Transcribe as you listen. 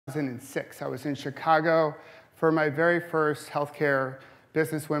2006. I was in Chicago for my very first healthcare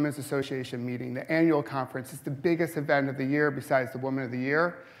Business Women's Association meeting, the annual conference. It's the biggest event of the year besides the Woman of the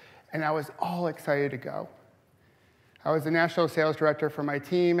Year, and I was all excited to go. I was the national sales director for my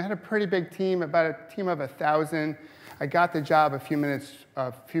team. I had a pretty big team, about a team of 1,000. I got the job a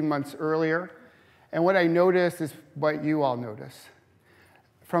few months earlier, and what I noticed is what you all notice.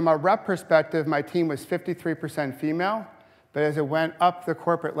 From a rep perspective, my team was 53% female, but as it went up the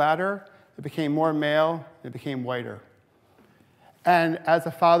corporate ladder, it became more male, it became whiter. And as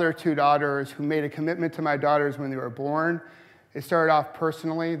a father of 2 daughters who made a commitment to my daughters when they were born, it started off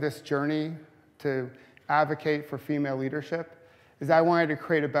personally, this journey to advocate for female leadership, is I wanted to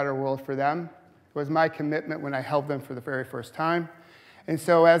create a better world for them. It was my commitment when I held them for the very first time. And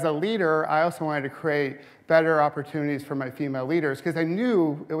so as a leader, I also wanted to create better opportunities for my female leaders because I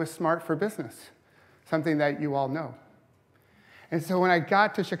knew it was smart for business, something that you all know. And so when I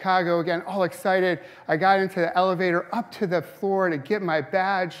got to Chicago, again, all excited, I got into the elevator up to the floor to get my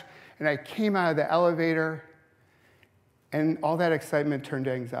badge, and I came out of the elevator, and all that excitement turned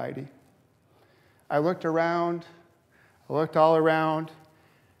to anxiety. I looked around, I looked all around,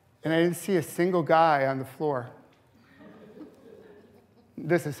 and I didn't see a single guy on the floor.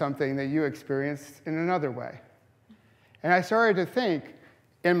 This is something that you experienced in another way. And I started to think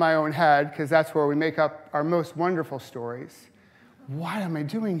in my own head, because that's where we make up our most wonderful stories, what am I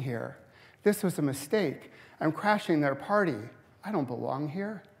doing here? This was a mistake. I'm crashing their party. I don't belong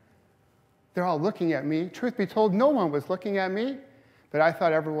here. They're all looking at me. Truth be told, no one was looking at me, but I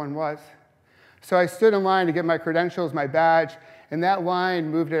thought everyone was. So I stood in line to get my credentials, my badge, and that line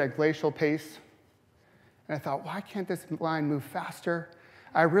moved at a glacial pace. And I thought, why can't this line move faster?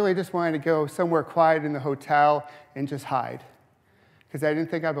 I really just wanted to go somewhere quiet in the hotel and just hide, because I didn't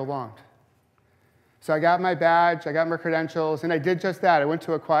think I belonged. So I got my badge, I got my credentials, and I did just that. I went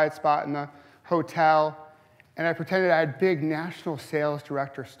to a quiet spot in the hotel, and I pretended I had big national sales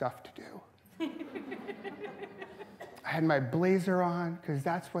director stuff to do. I had my blazer on, because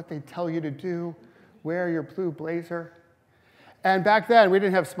that's what they tell you to do. Wear your blue blazer. And back then, we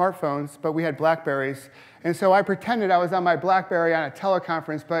didn't have smartphones, but we had BlackBerries. And so I pretended I was on my BlackBerry on a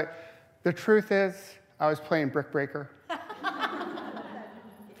teleconference, but the truth is, I was playing Brick Breaker.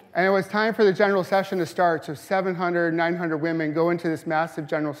 And it was time for the general session to start, so 700, 900 women go into this massive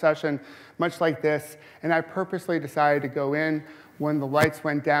general session, much like this, and I purposely decided to go in when the lights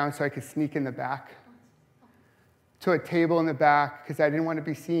went down so I could sneak in the back to a table in the back, because I didn't want to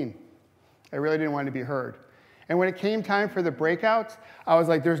be seen. I really didn't want to be heard. And when it came time for the breakouts, I was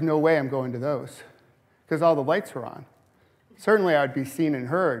like, there's no way I'm going to those, because all the lights were on. Certainly I would be seen and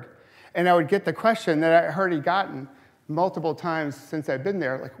heard. And I would get the question that I had already gotten multiple times since I've been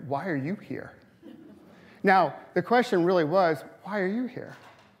there, like, why are you here? Now, the question really was, why are you here?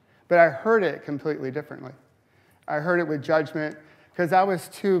 But I heard it completely differently. I heard it with judgment, because I was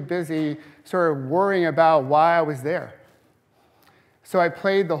too busy sort of worrying about why I was there. So I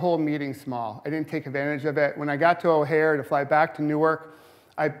played the whole meeting small. I didn't take advantage of it. When I got to O'Hare to fly back to Newark,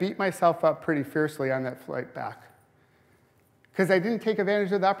 I beat myself up pretty fiercely on that flight back, because I didn't take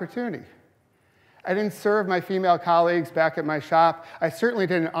advantage of the opportunity. I didn't serve my female colleagues back at my shop. I certainly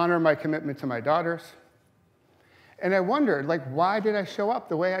didn't honor my commitment to my daughters. And I wondered, like, why did I show up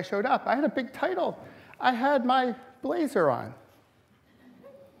the way I showed up? I had a big title. I had my blazer on.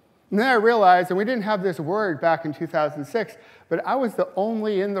 And then I realized, and we didn't have this word back in 2006, but I was the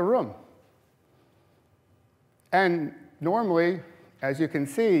only in the room. And normally, as you can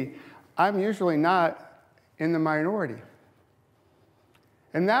see, I'm usually not in the minority.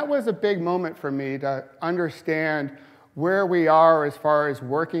 And that was a big moment for me to understand where we are as far as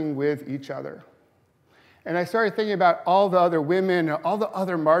working with each other. And I started thinking about all the other women, all the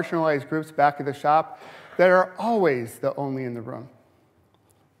other marginalized groups back at the shop that are always the only in the room,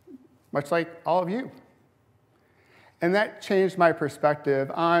 much like all of you. And that changed my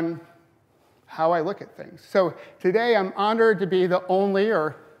perspective on how I look at things. So today I'm honored to be the only,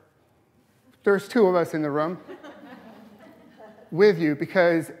 or there's 2 of us in the room, with you,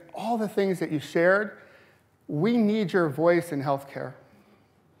 because all the things that you shared, we need your voice in healthcare.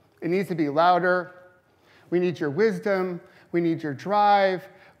 It needs to be louder. We need your wisdom. We need your drive.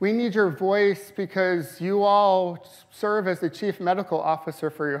 We need your voice, because you all serve as the chief medical officer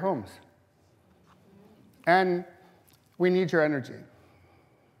for your homes. And we need your energy,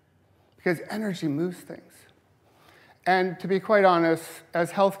 because energy moves things. And to be quite honest,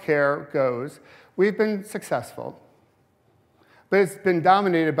 as healthcare goes, we've been successful. But it's been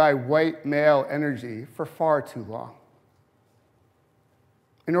dominated by white male energy for far too long.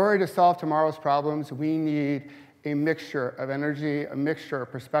 In order to solve tomorrow's problems, we need a mixture of energy, a mixture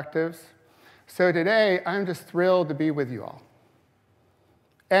of perspectives. So today, I'm just thrilled to be with you all.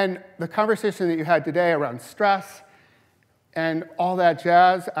 And the conversation that you had today around stress and all that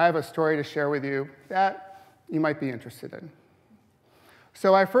jazz, I have a story to share with you that you might be interested in.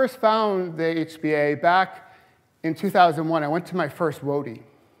 So I first found the HBA back in 2001. I went to my first WOTY.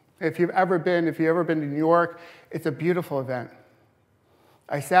 If you've ever been to New York, it's a beautiful event.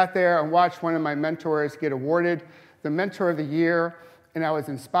 I sat there and watched one of my mentors get awarded the Mentor of the Year, and I was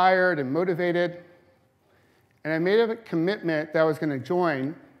inspired and motivated. And I made a commitment that I was going to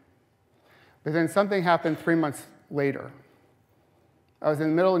join, but then something happened 3 months later. I was in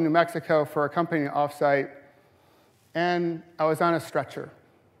the middle of New Mexico for a company offsite, and I was on a stretcher.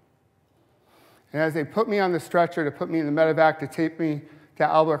 And as they put me on the stretcher to put me in the medevac to take me to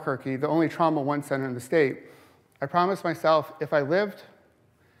Albuquerque, the only Trauma 1 center in the state, I promised myself if I lived,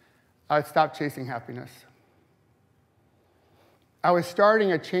 I would stop chasing happiness. I was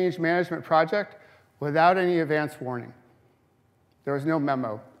starting a change management project without any advance warning. There was no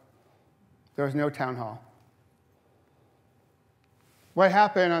memo. There was no town hall. What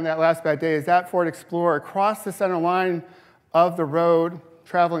happened on that last bad day is that Ford Explorer crossed the center line of the road,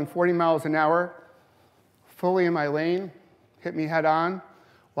 traveling 40 miles an hour, fully in my lane, hit me head on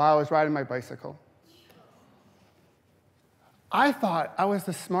while I was riding my bicycle. I thought I was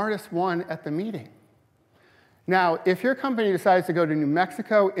the smartest one at the meeting. Now, if your company decides to go to New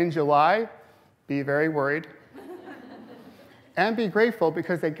Mexico in July, be very worried. And be grateful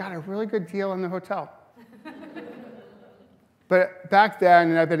because they got a really good deal on the hotel. But back then,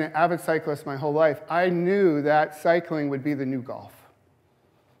 and I've been an avid cyclist my whole life, I knew that cycling would be the new golf.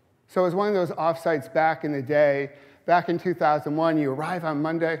 So it was one of those offsites back in the day. Back in 2001, you arrive on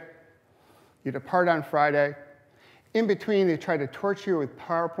Monday, you depart on Friday. In between, they try to torture you with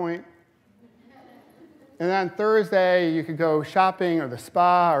PowerPoint. And then on Thursday, you could go shopping or the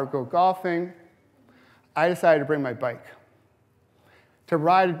spa or go golfing. I decided to bring my bike. To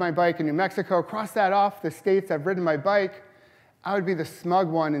ride my bike in New Mexico, cross that off the states I've ridden my bike, I would be the smug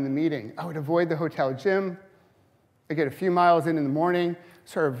one in the meeting. I would avoid the hotel gym. I'd get a few miles in the morning,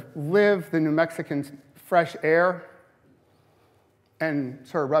 sort of live the New Mexican fresh air, and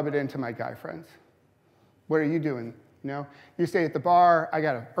sort of rub it into my guy friends. What are you doing? You know, you stay at the bar. I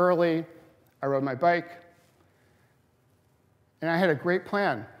got up early. I rode my bike. And I had a great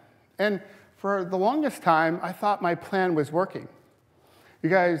plan. And for the longest time, I thought my plan was working. You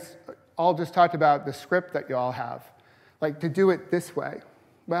guys all just talked about the script that you all have, like to do it this way.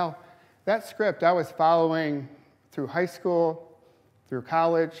 Well, that script I was following through high school, through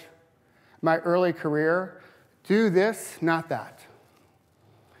college, my early career. Do this, not that.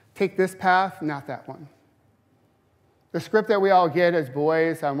 Take this path, not that one. The script that we all get as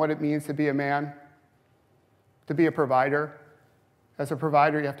boys on what it means to be a man, to be a provider. As a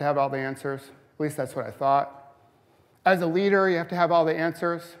provider, you have to have all the answers. At least that's what I thought. As a leader, you have to have all the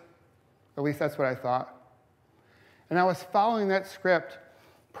answers. At least that's what I thought. And I was following that script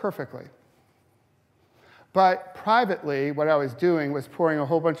perfectly. But privately, what I was doing was pouring a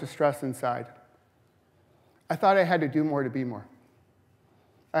whole bunch of stress inside. I thought I had to do more to be more.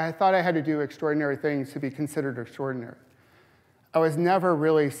 I thought I had to do extraordinary things to be considered extraordinary. I was never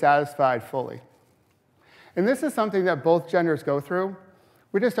really satisfied fully. And this is something that both genders go through.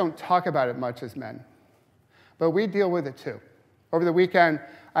 We just don't talk about it much as men. But we deal with it too. Over the weekend,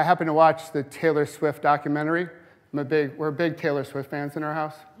 I happened to watch the Taylor Swift documentary. We're big Taylor Swift fans in our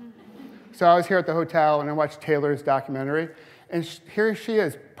house. So I was here at the hotel and I watched Taylor's documentary. And here she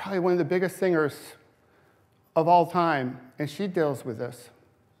is, probably one of the biggest singers of all time. And she deals with this,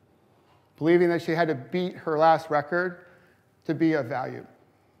 believing that she had to beat her last record to be of value.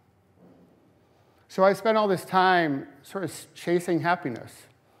 So I spent all this time sort of chasing happiness.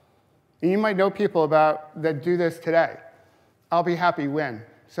 And you might know people that do this today. I'll be happy when.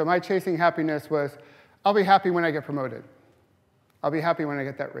 So my chasing happiness was, I'll be happy when I get promoted. I'll be happy when I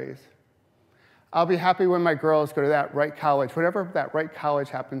get that raise. I'll be happy when my girls go to that right college, whatever that right college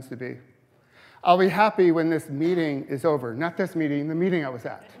happens to be. I'll be happy when this meeting is over. Not this meeting, the meeting I was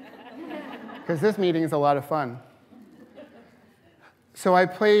at. Because this meeting is a lot of fun. So I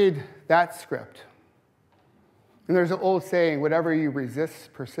played that script. And there's an old saying, whatever you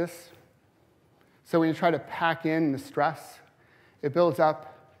resist persists. So when you try to pack in the stress, it builds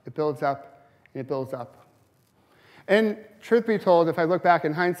up, it builds up, and it builds up. And truth be told, if I look back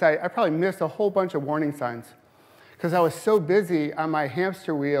in hindsight, I probably missed a whole bunch of warning signs because I was so busy on my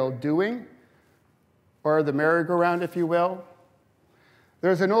hamster wheel doing, or the merry-go-round, if you will.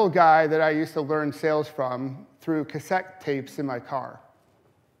 There's an old guy that I used to learn sales from through cassette tapes in my car.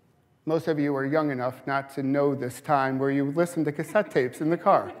 Most of you are young enough not to know this time where you listened to cassette tapes in the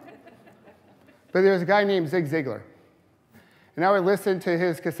car. But there was a guy named Zig Ziglar. And I would listen to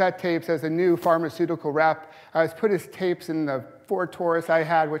his cassette tapes as a new pharmaceutical rep. I would put his tapes in the Ford Taurus I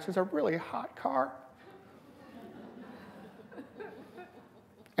had, which is a really hot car.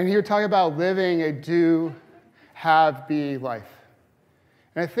 And he would talk about living a do, have, be life.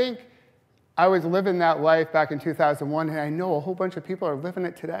 And I think I was living that life back in 2001, and I know a whole bunch of people are living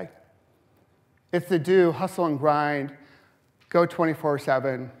it today. It's the do, hustle and grind, go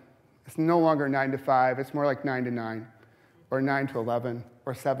 24/7. It's no longer 9 to 5. It's more like 9 to 9, or 9 to 11,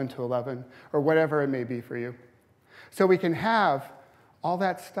 or 7 to 11, or whatever it may be for you. So we can have all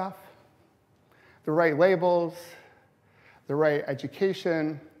that stuff, the right labels, the right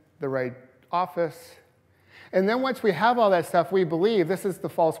education, the right office. And then once we have all that stuff, we believe, this is the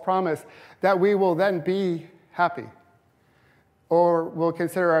false promise, that we will then be happy, or we'll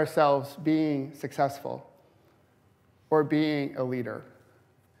consider ourselves being successful, or being a leader.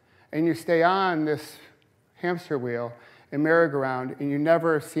 And you stay on this hamster wheel and merry-go-round, and you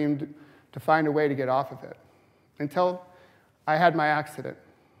never seem to find a way to get off of it, until I had my accident.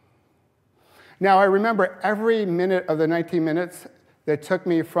 Now, I remember every minute of the 19 minutes that took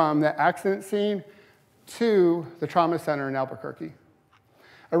me from the accident scene to the trauma center in Albuquerque.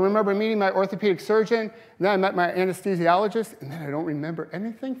 I remember meeting my orthopedic surgeon, and then I met my anesthesiologist, and then I don't remember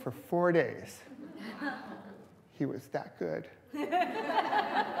anything for 4 days. He was that good.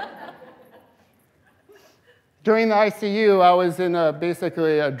 During the ICU, I was in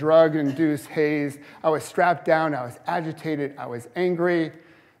basically a drug-induced haze. I was strapped down, I was agitated, I was angry.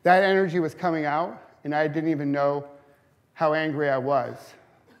 That energy was coming out, and I didn't even know how angry I was.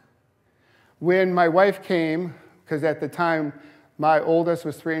 When my wife came, because at the time, my oldest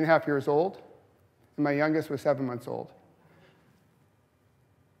was 3.5 years old, and my youngest was 7 months old.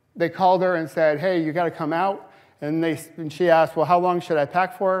 They called her and said, hey, you got to come out. And she asked, well, how long should I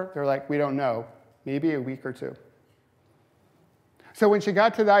pack for? They're like, we don't know. Maybe a week or two. So when she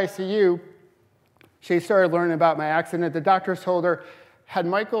got to the ICU, she started learning about my accident. The doctors told her, had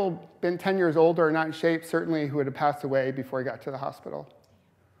Michael been 10 years older or not in shape, certainly he would have passed away before he got to the hospital.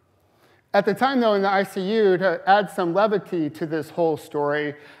 At the time, though, in the ICU, to add some levity to this whole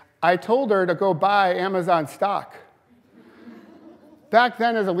story, I told her to go buy Amazon stock. Back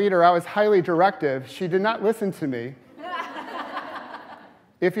then, as a leader, I was highly directive. She did not listen to me.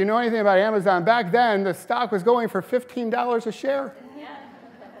 If you know anything about Amazon, back then, the stock was going for $15 a share.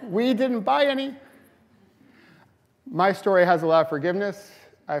 We didn't buy any. My story has a lot of forgiveness.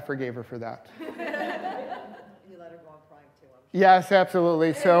 I forgave her for that. You let her go on crying too. Yes,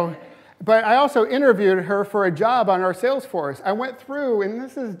 absolutely. But I also interviewed her for a job on our sales force. I went through, and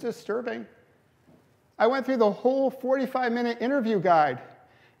this is disturbing, I went through the whole 45-minute interview guide,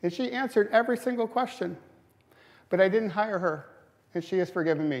 and she answered every single question. But I didn't hire her, and she has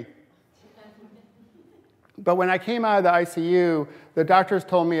forgiven me. But when I came out of the ICU, the doctors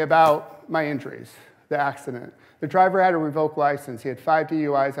told me about my injuries, the accident. The driver had a revoked license. He had 5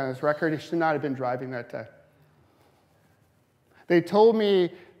 DUIs on his record. He should not have been driving that day. They told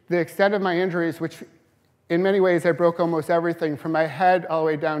me the extent of my injuries, which in many ways I broke almost everything from my head all the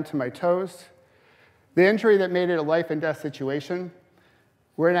way down to my toes. The injury that made it a life and death situation,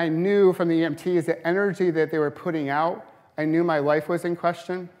 where I knew from the EMTs the energy that they were putting out, I knew my life was in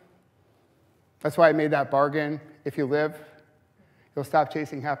question. That's why I made that bargain. If you live, you'll stop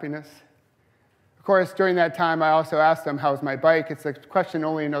chasing happiness. Of course, during that time, I also asked them, how's my bike? It's a question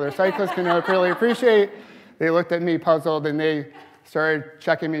only another cyclist can really appreciate. They looked at me puzzled, and they started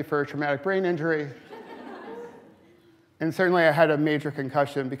checking me for a traumatic brain injury. And certainly I had a major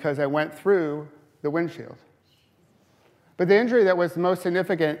concussion because I went through the windshield. But the injury that was most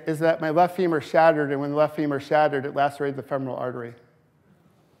significant is that my left femur shattered, and when the left femur shattered, it lacerated the femoral artery.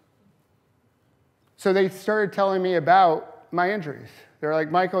 So they started telling me about my injuries. They're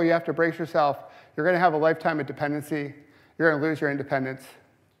like, Michael, you have to brace yourself. You're going to have a lifetime of dependency. You're going to lose your independence.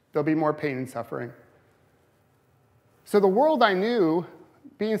 There'll be more pain and suffering. So the world I knew,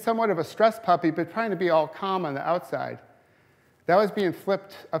 being somewhat of a stress puppy, but trying to be all calm on the outside, that was being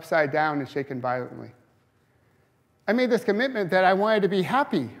flipped upside down and shaken violently. I made this commitment that I wanted to be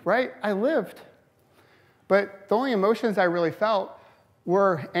happy, right? I lived. But the only emotions I really felt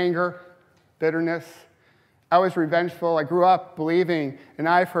were anger, bitterness. I was revengeful. I grew up believing an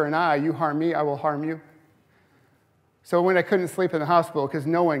eye for an eye. You harm me, I will harm you. So when I couldn't sleep in the hospital, because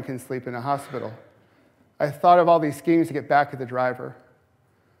no one can sleep in a hospital, I thought of all these schemes to get back at the driver.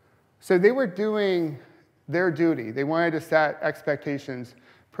 So they were doing their duty. They wanted to set expectations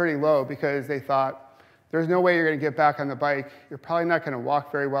pretty low because they thought There's no way you're going to get back on the bike. You're probably not going to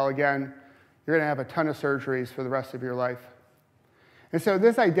walk very well again. You're going to have a ton of surgeries for the rest of your life. And so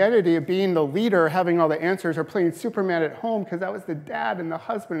this identity of being the leader, having all the answers, or playing Superman at home because I was the dad and the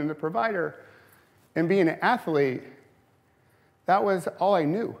husband and the provider, and being an athlete, that was all I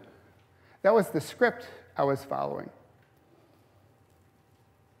knew. That was the script I was following.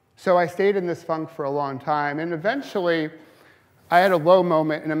 So I stayed in this funk for a long time, and eventually I had a low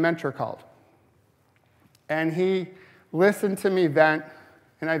moment and a mentor called. And he listened to me vent,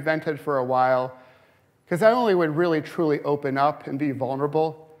 and I vented for a while, because I only would really truly open up and be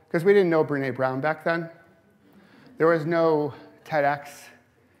vulnerable, because we didn't know Brené Brown back then. There was no TEDx.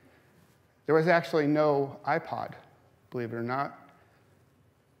 There was actually no iPod, believe it or not.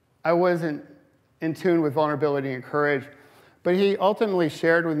 I wasn't in tune with vulnerability and courage, but he ultimately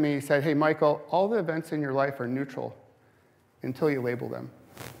shared with me, he said, hey, Michael, all the events in your life are neutral until you label them.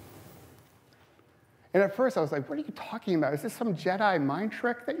 And at first I was like, what are you talking about? Is this some Jedi mind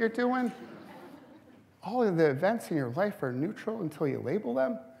trick that you're doing? All of the events in your life are neutral until you label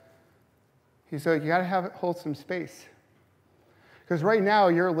them? He said, you got to hold some space. Because right now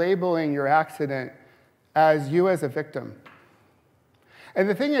you're labeling your accident as you as a victim. And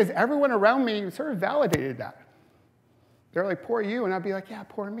the thing is, everyone around me sort of validated that. They're like, poor you. And I'd be like, yeah,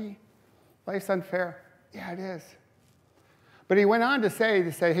 poor me. Life's unfair. Yeah, it is. But he went on to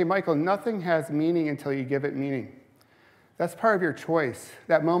say, hey, Michael, nothing has meaning until you give it meaning. That's part of your choice.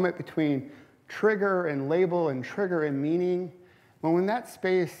 That moment between trigger and label and trigger and meaning. When that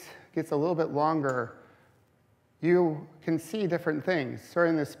space gets a little bit longer, you can see different things, sort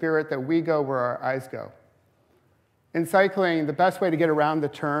of in the spirit that we go where our eyes go. In cycling, the best way to get around the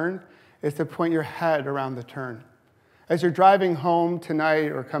turn is to point your head around the turn. As you're driving home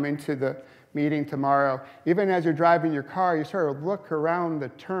tonight or coming to the meeting tomorrow, even as you're driving your car, you sort of look around the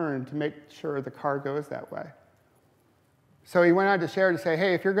turn to make sure the car goes that way. So he went on to share to say,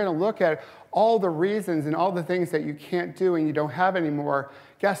 hey, if you're going to look at all the reasons and all the things that you can't do and you don't have anymore,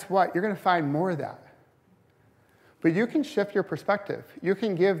 guess what? You're going to find more of that. But you can shift your perspective. You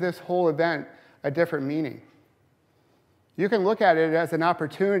can give this whole event a different meaning. You can look at it as an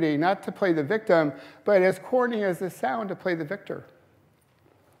opportunity not to play the victim, but as corny as this sound, to play the victor.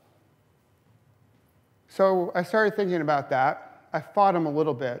 So I started thinking about that. I fought him a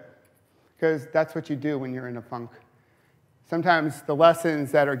little bit, because that's what you do when you're in a funk. Sometimes the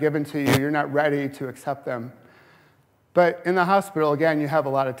lessons that are given to you, you're not ready to accept them. But in the hospital, again, you have a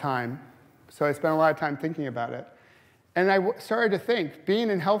lot of time. So I spent a lot of time thinking about it. And I started to think, being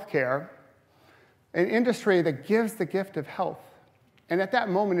in healthcare, an industry that gives the gift of health. And at that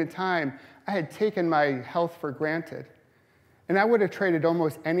moment in time, I had taken my health for granted. And I would have traded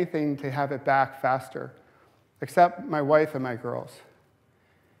almost anything to have it back faster, except my wife and my girls.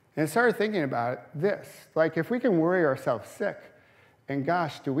 And I started thinking about this. Like, if we can worry ourselves sick, and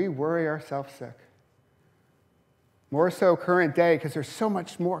gosh, do we worry ourselves sick? More so current day, because there's so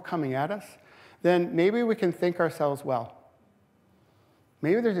much more coming at us, then maybe we can think ourselves well.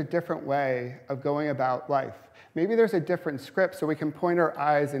 Maybe there's a different way of going about life. Maybe there's a different script so we can point our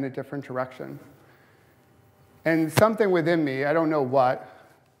eyes in a different direction. And something within me, I don't know what,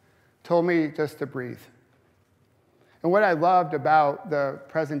 told me just to breathe. And what I loved about the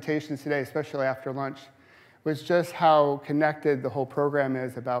presentations today, especially after lunch, was just how connected the whole program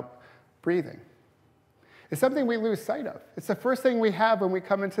is about breathing. It's something we lose sight of. It's the first thing we have when we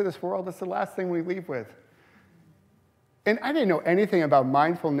come into this world. It's the last thing we leave with. And I didn't know anything about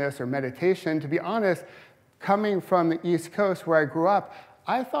mindfulness or meditation. To be honest, coming from the East Coast where I grew up,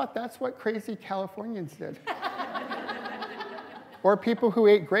 I thought that's what crazy Californians did. Or people who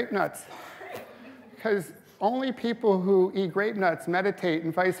ate grape nuts. Because only people who eat grape nuts meditate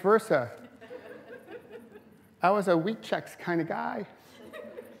and vice versa. I was a wheat checks kind of guy.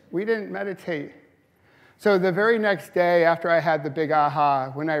 We didn't meditate. So the very next day after I had the big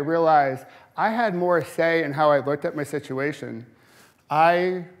aha, when I realized I had more say in how I looked at my situation,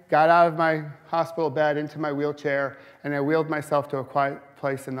 I got out of my hospital bed into my wheelchair, and I wheeled myself to a quiet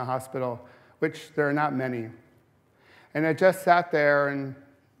place in the hospital, which there are not many. And I just sat there and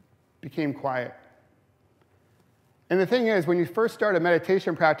became quiet. And the thing is, when you first start a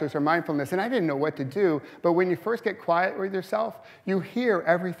meditation practice or mindfulness, and I didn't know what to do, but when you first get quiet with yourself, you hear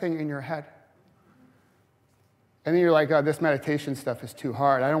everything in your head. And then you're like, oh, this meditation stuff is too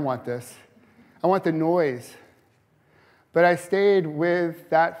hard. I don't want this. I want the noise. But I stayed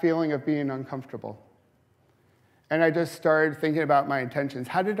with that feeling of being uncomfortable. And I just started thinking about my intentions.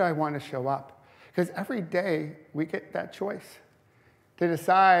 How did I want to show up? Because every day we get that choice to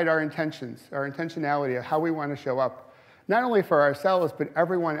decide our intentions, our intentionality of how we want to show up, not only for ourselves, but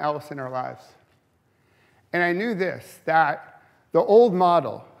everyone else in our lives. And I knew this, that the old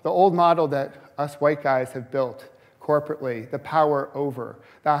model that us white guys have built corporately, the power over,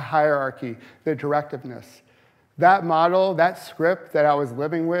 the hierarchy, the directiveness, that model, that script that I was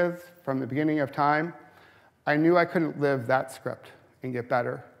living with from the beginning of time, I knew I couldn't live that script and get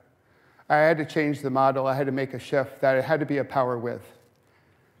better. I had to change the model. I had to make a shift that it had to be a power with.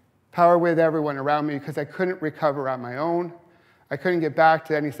 Power with everyone around me because I couldn't recover on my own. I couldn't get back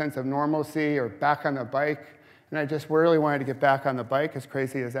to any sense of normalcy or back on the bike. And I just really wanted to get back on the bike, as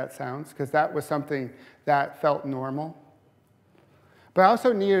crazy as that sounds, because that was something that felt normal. But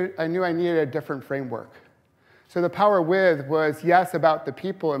I knew I needed a different framework. So the power with was, yes, about the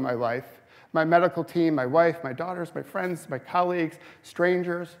people in my life, my medical team, my wife, my daughters, my friends, my colleagues,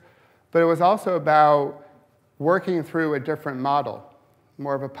 strangers, but it was also about working through a different model,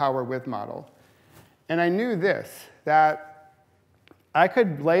 more of a power with model. And I knew this, that I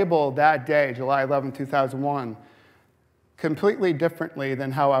could label that day, July 11, 2001, completely differently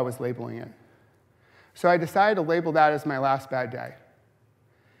than how I was labeling it. So I decided to label that as my last bad day.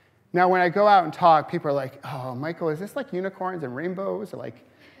 Now, when I go out and talk, people are like, oh, Michael, is this like unicorns and rainbows? Or like,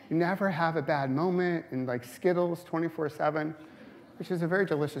 you never have a bad moment, and like Skittles 24/7, which is a very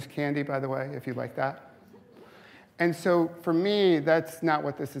delicious candy, by the way, if you like that. And so for me, that's not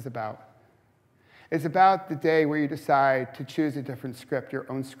what this is about. It's about the day where you decide to choose a different script, your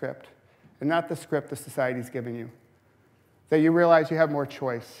own script, and not the script the society's giving you. That you realize you have more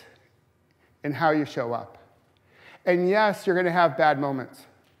choice in how you show up. And yes, you're going to have bad moments.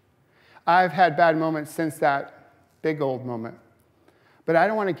 I've had bad moments since that big old moment. But I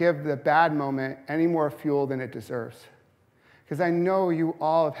don't want to give the bad moment any more fuel than it deserves. Because I know you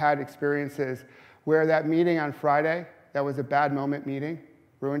all have had experiences where that meeting on Friday, that was a bad moment meeting,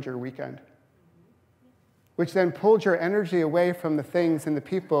 ruined your weekend. Which then pulled your energy away from the things and the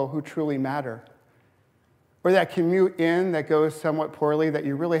people who truly matter. Or that commute in that goes somewhat poorly that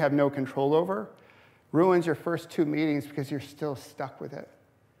you really have no control over, ruins your first 2 meetings because you're still stuck with it.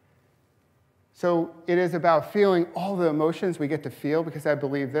 So it is about feeling all the emotions we get to feel, because I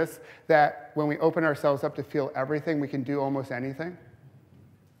believe this, that when we open ourselves up to feel everything, we can do almost anything.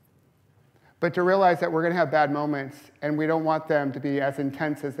 But to realize that we're going to have bad moments, and we don't want them to be as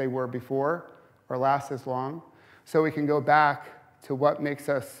intense as they were before, or last as long, so we can go back to what makes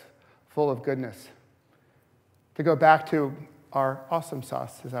us full of goodness. To go back to our awesome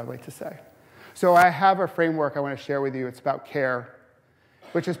sauce, as I like to say. So I have a framework I want to share with you. It's about care,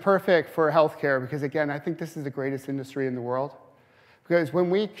 which is perfect for healthcare, because again, I think this is the greatest industry in the world. Because when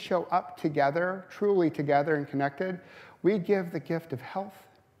we show up together, truly together and connected, we give the gift of health.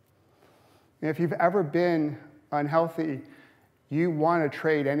 And if you've ever been unhealthy, you want to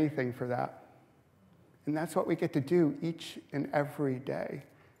trade anything for that. And that's what we get to do each and every day.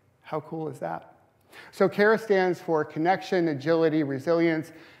 How cool is that? So CARE stands for Connection, Agility,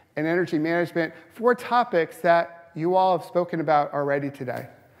 Resilience, and Energy Management, 4 topics that you all have spoken about already today.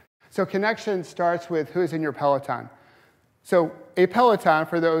 So connection starts with who's in your Peloton. So a Peloton,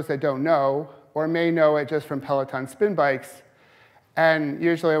 for those that don't know, or may know it just from Peloton spin bikes, and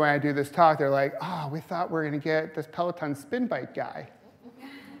usually when I do this talk, they're like, oh, we thought we were going to get this Peloton spin bike guy.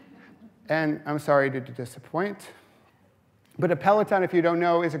 And I'm sorry to disappoint. But a Peloton, if you don't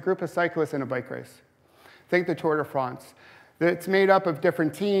know, is a group of cyclists in a bike race. Think the Tour de France. It's made up of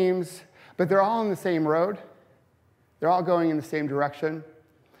different teams, but they're all on the same road. They're all going in the same direction.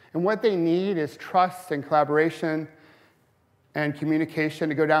 And what they need is trust and collaboration and communication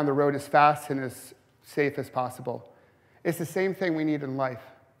to go down the road as fast and as safe as possible. It's the same thing we need in life.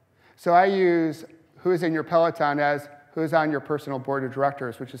 So I use who's in your Peloton as who's on your personal board of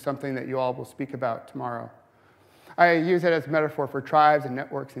directors, which is something that you all will speak about tomorrow. I use it as a metaphor for tribes and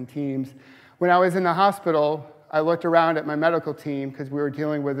networks and teams. When I was in the hospital, I looked around at my medical team because we were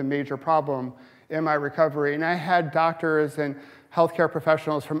dealing with a major problem in my recovery. And I had doctors and healthcare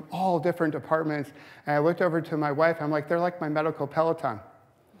professionals from all different departments. And I looked over to my wife. I'm like, they're like my medical Peloton.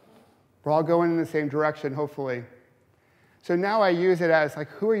 We're all going in the same direction, hopefully. So now I use it as, like,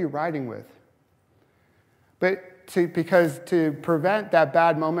 who are you riding with? Because to prevent that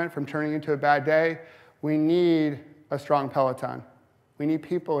bad moment from turning into a bad day, we need a strong Peloton. We need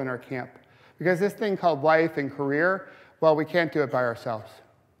people in our camp. Because this thing called life and career, well, we can't do it by ourselves.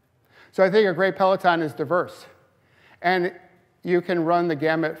 So I think a great Peloton is diverse. And you can run the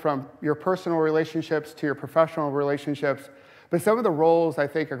gamut from your personal relationships to your professional relationships. But some of the roles I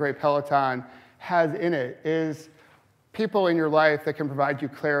think a great Peloton has in it is people in your life that can provide you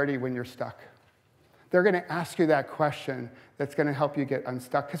clarity when you're stuck. They're going to ask you that question that's going to help you get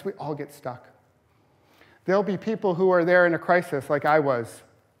unstuck, because we all get stuck. There'll be people who are there in a crisis like I was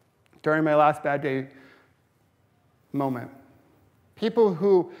during my last bad day moment. People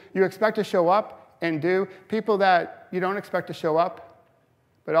who you expect to show up and do, people that you don't expect to show up,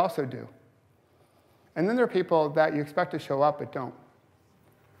 but also do. And then there are people that you expect to show up but don't.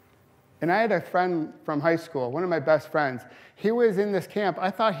 And I had a friend from high school, one of my best friends. He was in this camp. I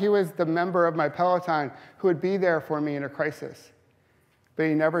thought he was the member of my Peloton who would be there for me in a crisis. But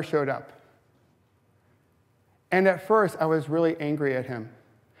he never showed up. And at first, I was really angry at him.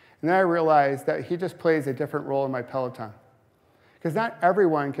 And then I realized that he just plays a different role in my Peloton. Because not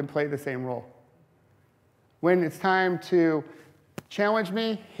everyone can play the same role. When it's time to challenge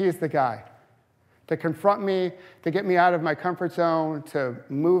me, he's the guy. To confront me, to get me out of my comfort zone, to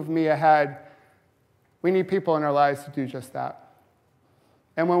move me ahead. We need people in our lives to do just that.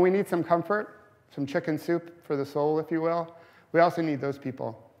 And when we need some comfort, some chicken soup for the soul, if you will, we also need those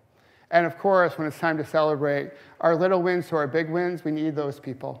people. And of course, when it's time to celebrate our little wins to our big wins, we need those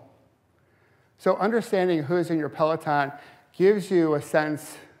people. So understanding who's in your Peloton gives you a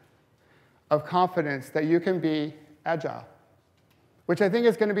sense of confidence that you can be agile, which I think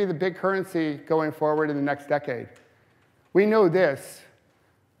is going to be the big currency going forward in the next decade. We know this.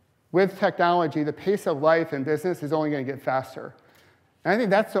 With technology, the pace of life in business is only going to get faster. And I think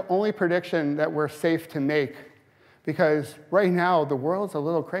that's the only prediction that we're safe to make, because right now, the world's a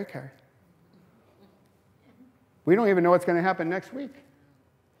little cray-cray. We don't even know what's going to happen next week.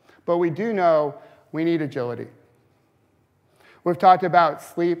 But we do know we need agility. We've talked about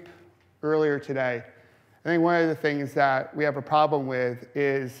sleep earlier today. I think one of the things that we have a problem with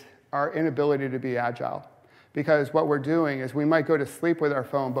is our inability to be agile. Because what we're doing is we might go to sleep with our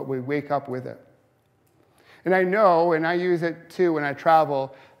phone, but we wake up with it. And I know, and I use it too when I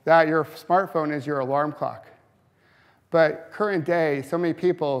travel, that your smartphone is your alarm clock. But current day, so many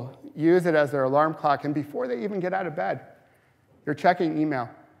people use it as their alarm clock, and before they even get out of bed, you're checking email.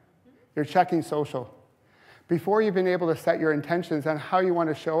 You're checking social. Before you've been able to set your intentions on how you want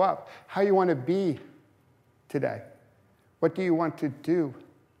to show up, how you want to be today. What do you want to do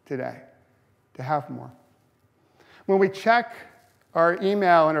today to have more? When we check our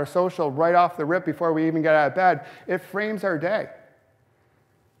email and our social right off the rip before we even get out of bed, it frames our day.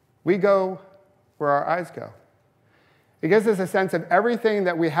 We go where our eyes go. It gives us a sense of everything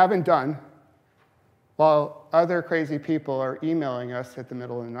that we haven't done while other crazy people are emailing us at the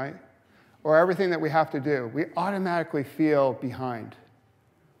middle of the night, or everything that we have to do. We automatically feel behind.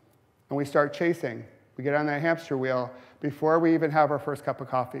 And we start chasing. We get on that hamster wheel before we even have our first cup of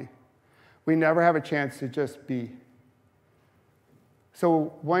coffee. We never have a chance to just be.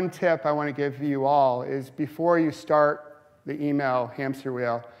 So one tip I want to give you all is before you start the email hamster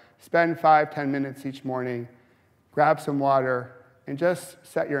wheel, spend 5-10 minutes each morning, grab some water, and just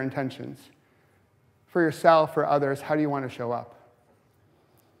set your intentions. For yourself, for others, how do you want to show up?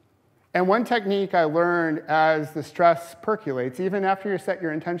 And one technique I learned as the stress percolates, even after you set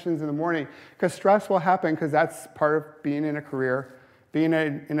your intentions in the morning, because stress will happen because that's part of being in a career, being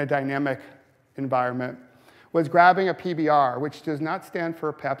in a dynamic environment, was grabbing a PBR, which does not stand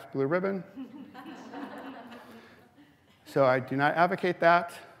for Pabst Blue Ribbon. So I do not advocate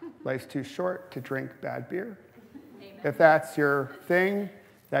that. Life's too short to drink bad beer. Amen. If that's your thing,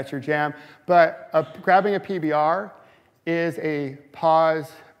 that's your jam. But grabbing a PBR is a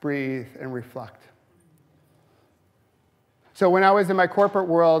pause, breathe, and reflect. So when I was in my corporate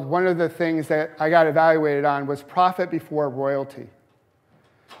world, one of the things that I got evaluated on was profit before royalty.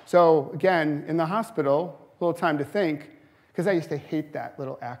 So again, in the hospital, a little time to think, because I used to hate that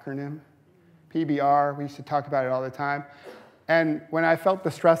little acronym, PBR. We used to talk about it all the time. And when I felt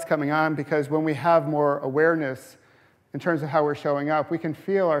the stress coming on, because when we have more awareness in terms of how we're showing up, we can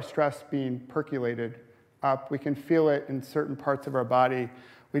feel our stress being percolated up. We can feel it in certain parts of our body.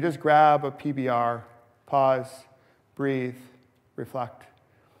 We just grab a PBR, pause, breathe, reflect.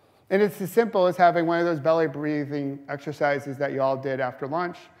 And it's as simple as having one of those belly breathing exercises that you all did after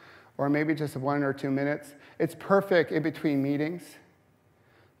lunch, or maybe just 1 or 2 minutes. It's perfect in between meetings,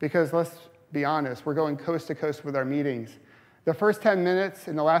 because let's be honest, we're going coast to coast with our meetings. The first 10 minutes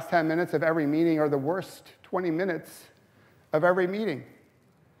and the last 10 minutes of every meeting are the worst 20 minutes of every meeting.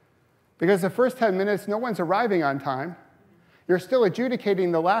 Because the first 10 minutes, no one's arriving on time. You're still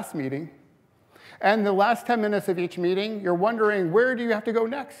adjudicating the last meeting. And the last 10 minutes of each meeting, you're wondering, where do you have to go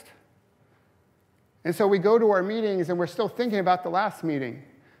next? And so we go to our meetings, and we're still thinking about the last meeting.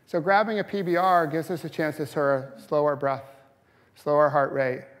 So grabbing a PBR gives us a chance to sort of slow our breath, slow our heart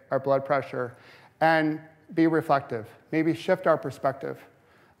rate, our blood pressure, and be reflective. Maybe shift our perspective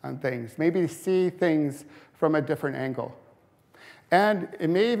on things. Maybe see things from a different angle. And it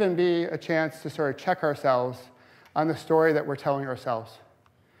may even be a chance to sort of check ourselves on the story that we're telling ourselves.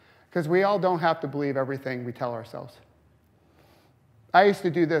 Because we all don't have to believe everything we tell ourselves. I used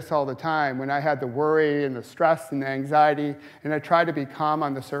to do this all the time when I had the worry and the stress and the anxiety, and I tried to be calm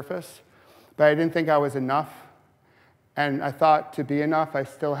on the surface, but I didn't think I was enough. And I thought to be enough, I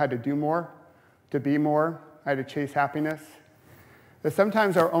still had to do more. To be more, I had to chase happiness. But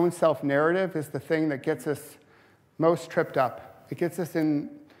sometimes our own self-narrative is the thing that gets us most tripped up. It gets us in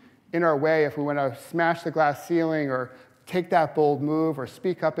our way if we want to smash the glass ceiling or take that bold move or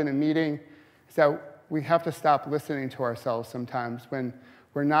speak up in a meeting. So we have to stop listening to ourselves sometimes when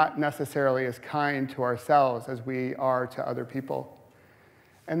we're not necessarily as kind to ourselves as we are to other people.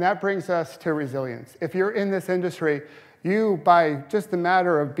 And that brings us to resilience. If you're in this industry, you, by just the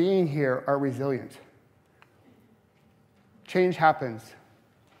matter of being here, are resilient. Change happens.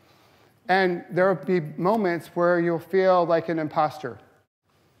 And there will be moments where you'll feel like an imposter,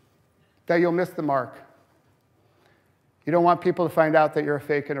 that you'll miss the mark. You don't want people to find out that you're a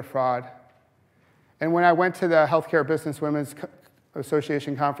fake and a fraud. And when I went to the Healthcare Business Women's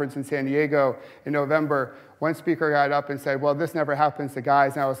Association conference in San Diego in November, one speaker got up and said, well, this never happens to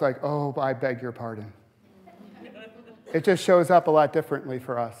guys. And I was like, oh, I beg your pardon. It just shows up a lot differently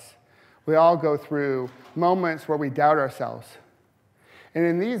for us. We all go through moments where we doubt ourselves. And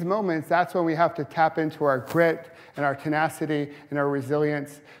in these moments, that's when we have to tap into our grit and our tenacity and our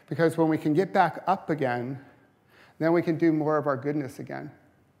resilience, because when we can get back up again, then we can do more of our goodness again.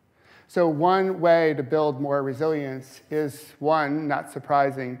 So one way to build more resilience is, one, not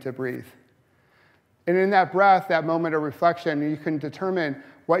surprising, to breathe. And in that breath, that moment of reflection, you can determine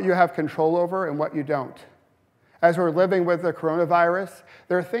what you have control over and what you don't. As we're living with the coronavirus,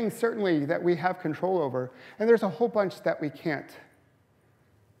 there are things certainly that we have control over, and there's a whole bunch that we can't.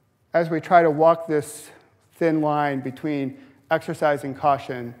 As we try to walk this thin line between exercising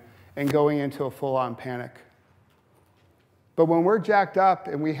caution and going into a full-on panic. But when we're jacked up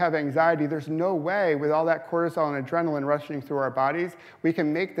and we have anxiety, there's no way with all that cortisol and adrenaline rushing through our bodies, we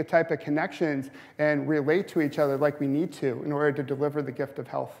can make the type of connections and relate to each other like we need to in order to deliver the gift of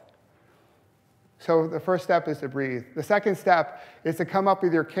health. So the first step is to breathe. The second step is to come up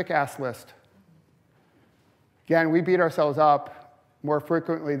with your kick-ass list. Again, we beat ourselves up more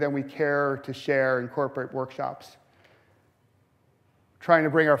frequently than we care to share in corporate workshops. Trying to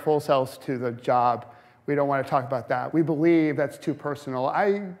bring our full selves to the job. We don't want to talk about that. We believe that's too personal.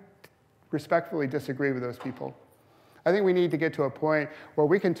 I respectfully disagree with those people. I think we need to get to a point where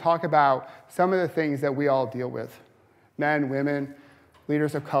we can talk about some of the things that we all deal with. Men, women,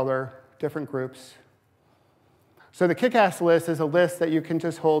 leaders of color, different groups. So the kick-ass list is a list that you can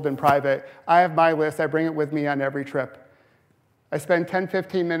just hold in private. I have my list. I bring it with me on every trip. I spend 10,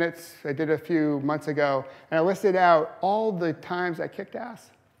 15 minutes, I did a few months ago, and I listed out all the times I kicked ass.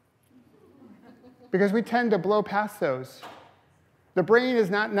 Because we tend to blow past those. The brain is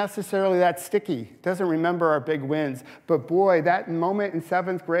not necessarily that sticky. It doesn't remember our big wins. But boy, that moment in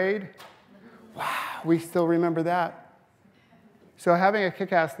 7th grade, wow, we still remember that. So having a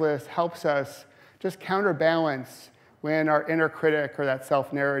kick-ass list helps us just counterbalance when our inner critic or that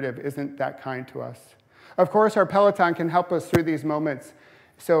self-narrative isn't that kind to us. Of course, our Peloton can help us through these moments.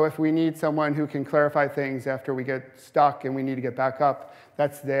 So if we need someone who can clarify things after we get stuck and we need to get back up,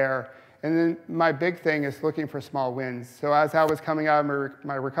 that's there. And then my big thing is looking for small wins. So as I was coming out of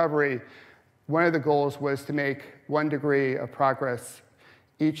my recovery, one of the goals was to make 1 degree of progress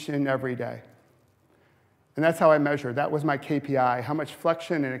each and every day. And that's how I measured. That was my KPI, how much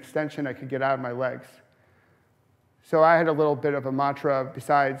flexion and extension I could get out of my legs. So I had a little bit of a mantra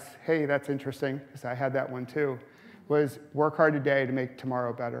besides, hey, that's interesting, because I had that one too, was work hard today to make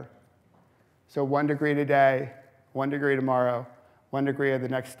tomorrow better. So 1 degree today, 1 degree tomorrow, 1 degree of the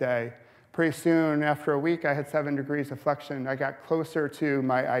next day. Pretty soon, after a week, I had 7 degrees of flexion. I got closer to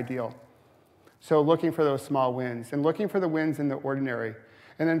my ideal. So looking for those small wins, and looking for the wins in the ordinary.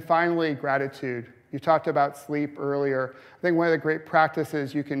 And then finally, gratitude. You talked about sleep earlier. I think one of the great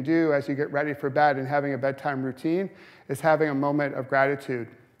practices you can do as you get ready for bed and having a bedtime routine is having a moment of gratitude.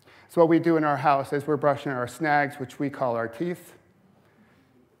 So what we do in our house is we're brushing our snags, which we call our teeth.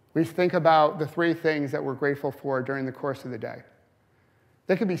 We think about the 3 things that we're grateful for during the course of the day.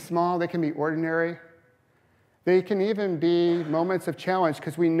 They can be small, they can be ordinary. They can even be moments of challenge,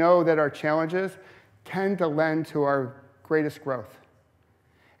 because we know that our challenges tend to lend to our greatest growth.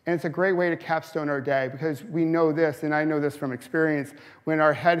 And it's a great way to capstone our day, because we know this, and I know this from experience, when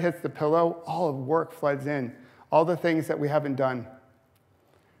our head hits the pillow, all of work floods in, all the things that we haven't done.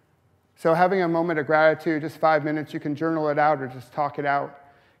 So having a moment of gratitude, just 5 minutes, you can journal it out or just talk it out,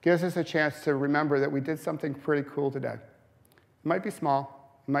 gives us a chance to remember that we did something pretty cool today. It might be small,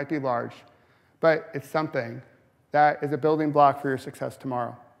 it might be large, but it's something that is a building block for your success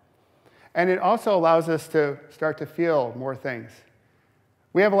tomorrow. And it also allows us to start to feel more things.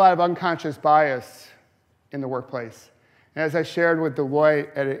 We have a lot of unconscious bias in the workplace. And as I shared with Deloitte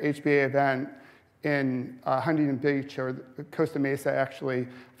at an HBA event in Huntington Beach, or Costa Mesa actually,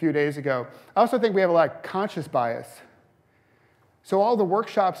 a few days ago, I also think we have a lot of conscious bias. So all the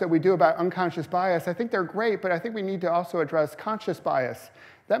workshops that we do about unconscious bias, I think they're great, but I think we need to also address conscious bias.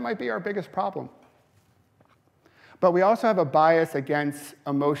 That might be our biggest problem. But we also have a bias against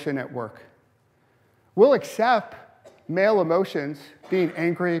emotion at work. We'll accept male emotions, being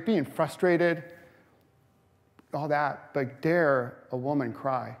angry, being frustrated, all that, but dare a woman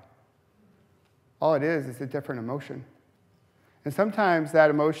cry? All it is a different emotion. And sometimes that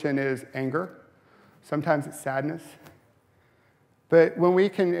emotion is anger, sometimes it's sadness. But when we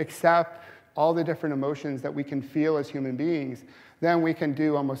can accept all the different emotions that we can feel as human beings, then we can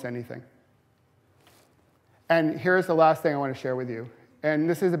do almost anything. And here's the last thing I want to share with you. And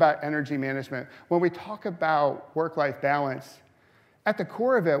this is about energy management. When we talk about work-life balance, at the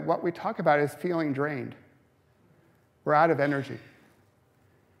core of it, what we talk about is feeling drained. We're out of energy.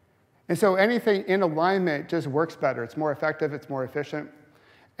 And so anything in alignment just works better. It's more effective, it's more efficient.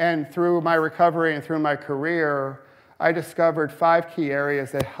 And through my recovery and through my career, I discovered 5 key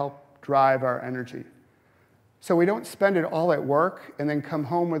areas that help drive our energy. So we don't spend it all at work and then come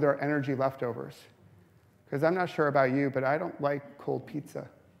home with our energy leftovers. Because I'm not sure about you, but I don't like cold pizza.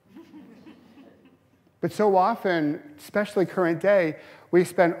 But so often, especially current day, we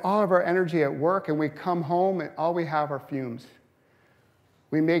spend all of our energy at work and we come home and all we have are fumes.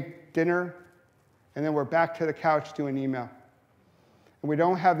 We make dinner and then we're back to the couch doing email. And we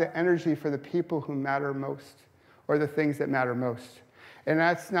don't have the energy for the people who matter most or the things that matter most. And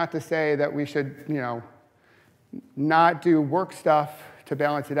that's not to say that we should, not do work stuff to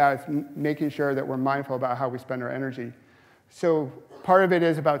balance it out. It's making sure that we're mindful about how we spend our energy. So part of it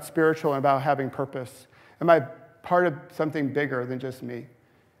is about spiritual and about having purpose. Am I part of something bigger than just me?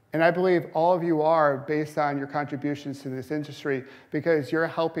 And I believe all of you are based on your contributions to this industry because you're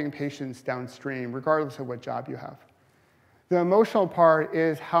helping patients downstream, regardless of what job you have. The emotional part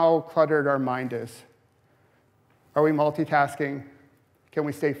is how cluttered our mind is. Are we multitasking? Can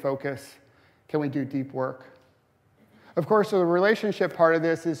we stay focused? Can we do deep work? Of course, so the relationship part of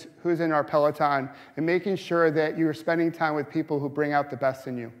this is who's in our peloton and making sure that you're spending time with people who bring out the best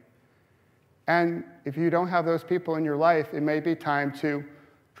in you. And if you don't have those people in your life, it may be time to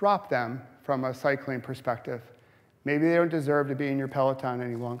drop them from a cycling perspective. Maybe they don't deserve to be in your peloton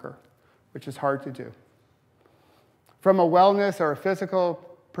any longer, which is hard to do. From a wellness or a physical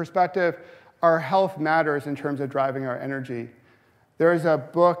perspective, our health matters in terms of driving our energy. There's a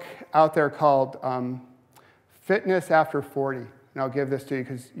book out there called Fitness After 40. And I'll give this to you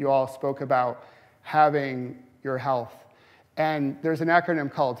because you all spoke about having your health. And there's an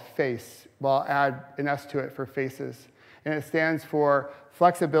acronym called FACE. Well, I'll add an S to it for FACES. And it stands for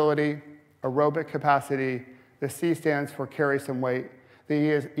flexibility, aerobic capacity. The C stands for carry some weight. The E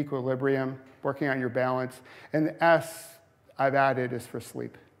is equilibrium, working on your balance. And the S I've added is for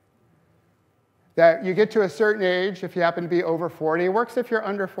sleep. That you get to a certain age, if you happen to be over 40, it works if you're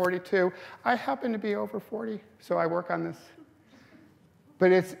under 42. I happen to be over 40, so I work on this.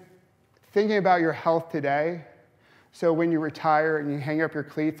 But it's thinking about your health today. So when you retire and you hang up your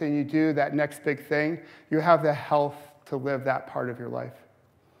cleats and you do that next big thing, you have the health to live that part of your life.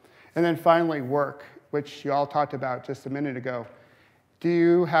 And then finally, work, which you all talked about just a minute ago. Do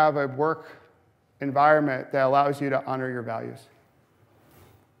you have a work environment that allows you to honor your values?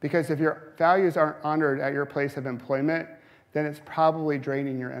 Because if your values aren't honored at your place of employment, then it's probably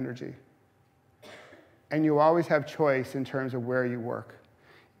draining your energy. And you always have choice in terms of where you work,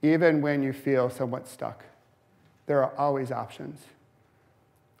 even when you feel somewhat stuck. There are always options,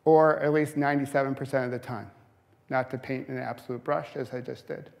 or at least 97% of the time, not to paint an absolute brush as I just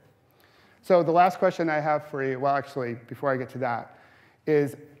did. So the last question I have for you, well, actually, before I get to that,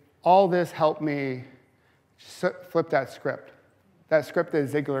 is all this helped me flip that script. That script that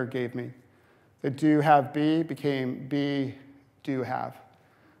Ziegler gave me. The do have be became be do have.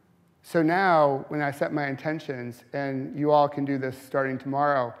 So now, when I set my intentions, and you all can do this starting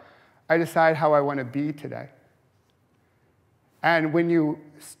tomorrow, I decide how I want to be today. And when you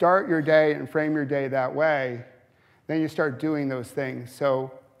start your day and frame your day that way, then you start doing those things.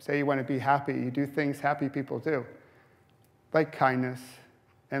 So say you want to be happy, you do things happy people do, like kindness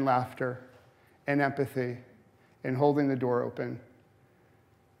and laughter and empathy and holding the door open.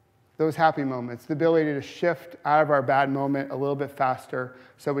 Those happy moments, the ability to shift out of our bad moment a little bit faster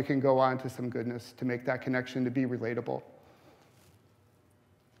so we can go on to some goodness, to make that connection, to be relatable.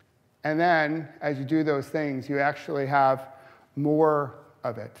 And then, as you do those things, you actually have more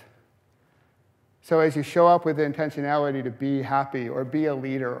of it. So as you show up with the intentionality to be happy or be a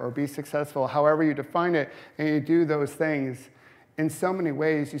leader or be successful, however you define it, and you do those things, in so many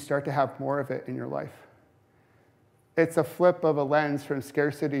ways you start to have more of it in your life. It's a flip of a lens from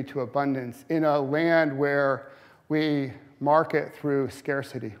scarcity to abundance in a land where we market through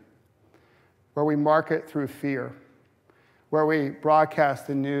scarcity, where we market through fear, where we broadcast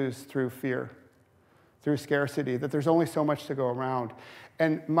the news through fear, through scarcity, that there's only so much to go around.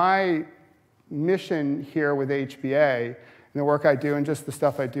 And my mission here with HBA and the work I do and just the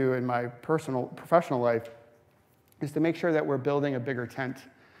stuff I do in my professional life is to make sure that we're building a bigger tent,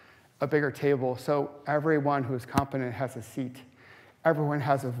 a bigger table, so everyone who's competent has a seat. Everyone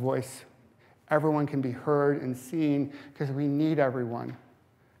has a voice. Everyone can be heard and seen because we need everyone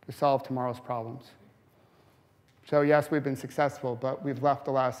to solve tomorrow's problems. So yes, we've been successful, but we've left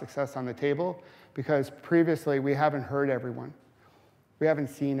a lot of success on the table because previously we haven't heard everyone. We haven't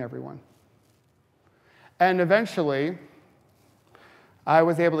seen everyone. And eventually, I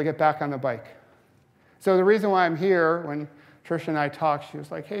was able to get back on the bike. So the reason why I'm here, when Tricia and I talked, she was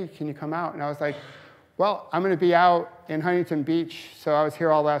like, hey, can you come out? And I was like, well, I'm going to be out in Huntington Beach, so I was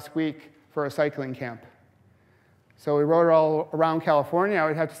here all last week for a cycling camp. So we rode all around California. I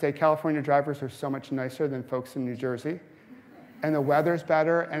would have to say California drivers are so much nicer than folks in New Jersey. And the weather's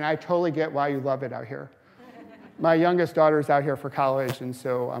better, and I totally get why you love it out here. My youngest daughter's out here for college, and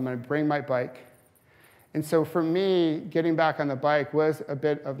so I'm going to bring my bike. And so for me, getting back on the bike was a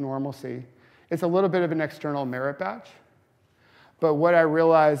bit of normalcy. It's a little bit of an external merit badge. But what I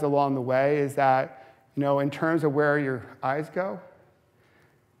realized along the way is that, in terms of where your eyes go,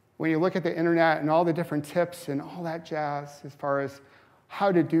 when you look at the internet and all the different tips and all that jazz as far as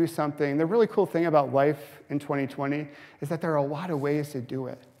how to do something, the really cool thing about life in 2020 is that there are a lot of ways to do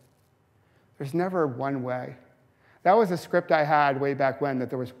it. There's never one way. That was a script I had way back when, that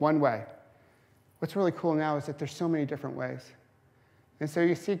there was one way. What's really cool now is that there's so many different ways. And so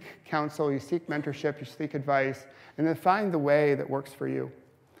you seek counsel, you seek mentorship, you seek advice, and then find the way that works for you.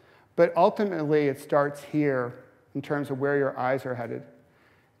 But ultimately, it starts here in terms of where your eyes are headed.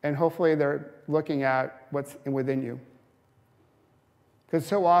 And hopefully, they're looking at what's within you. Because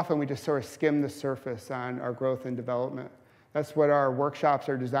so often, we just sort of skim the surface on our growth and development. That's what our workshops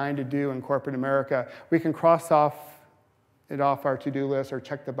are designed to do in corporate America. We can cross it off our to-do list or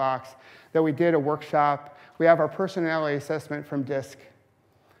check the box that we did a workshop. We have our personality assessment from DISC.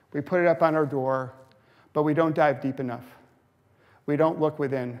 We put it up on our door, but we don't dive deep enough. We don't look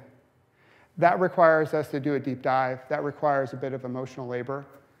within. That requires us to do a deep dive. That requires a bit of emotional labor.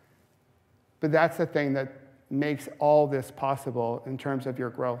 But that's the thing that makes all this possible in terms of your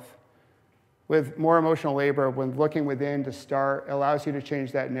growth. With more emotional labor, when looking within to start, it allows you to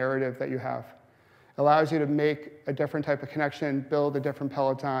change that narrative that you have. Allows you to make a different type of connection, build a different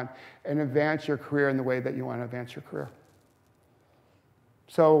Peloton, and advance your career in the way that you want to advance your career.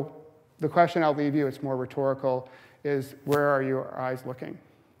 So the question I'll leave you, it's more rhetorical, is where are your eyes looking?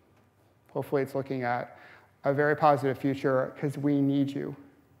 Hopefully it's looking at a very positive future because we need you.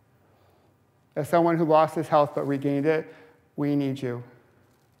 As someone who lost his health but regained it, we need you.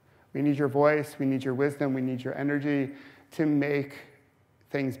 We need your voice, we need your wisdom, we need your energy to make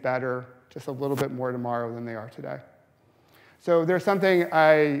things better just a little bit more tomorrow than they are today. So there's something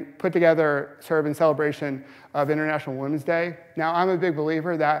I put together sort of in celebration of International Women's Day. Now, I'm a big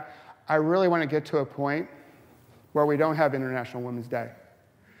believer that I really want to get to a point where we don't have International Women's Day,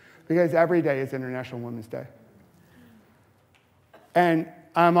 because every day is International Women's Day. And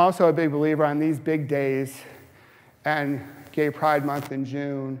I'm also a big believer on these big days and Gay Pride Month in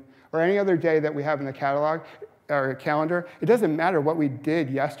June, or any other day that we have in the catalog, or calendar, it doesn't matter what we did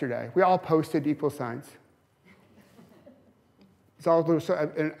yesterday. We all posted equal signs. It's all,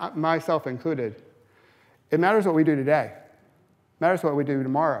 and myself included. It matters what we do today. It matters what we do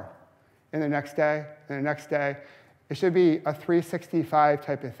tomorrow, and the next day, and the next day. It should be a 365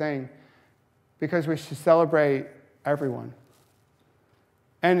 type of thing, because we should celebrate everyone.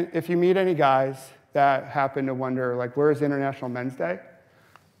 And if you meet any guys that happen to wonder, like, where's International Men's Day?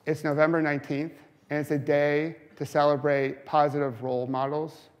 It's November 19th, and it's a day to celebrate positive role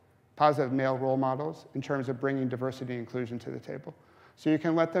models, positive male role models in terms of bringing diversity and inclusion to the table. So you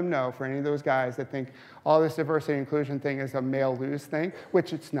can let them know, for any of those guys that think all this diversity and inclusion thing is a male lose thing,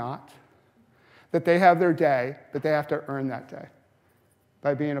 which it's not, that they have their day, but they have to earn that day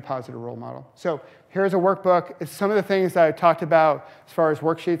by being a positive role model. So here's a workbook. It's some of the things that I talked about as far as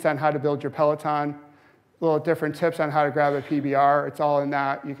worksheets on how to build your Peloton, little different tips on how to grab a PBR. It's all in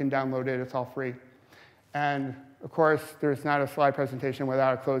that. You can download it. It's all free. And of course, there's not a slide presentation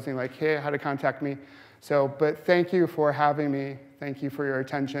without a closing like, hey, how to contact me. So, but thank you for having me. Thank you for your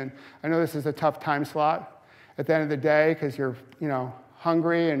attention. I know this is a tough time slot at the end of the day because you're,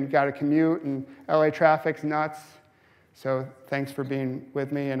 hungry and got to commute, and LA traffic's nuts. So thanks for being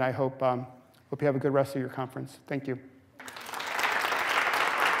with me, and I hope you have a good rest of your conference. Thank you.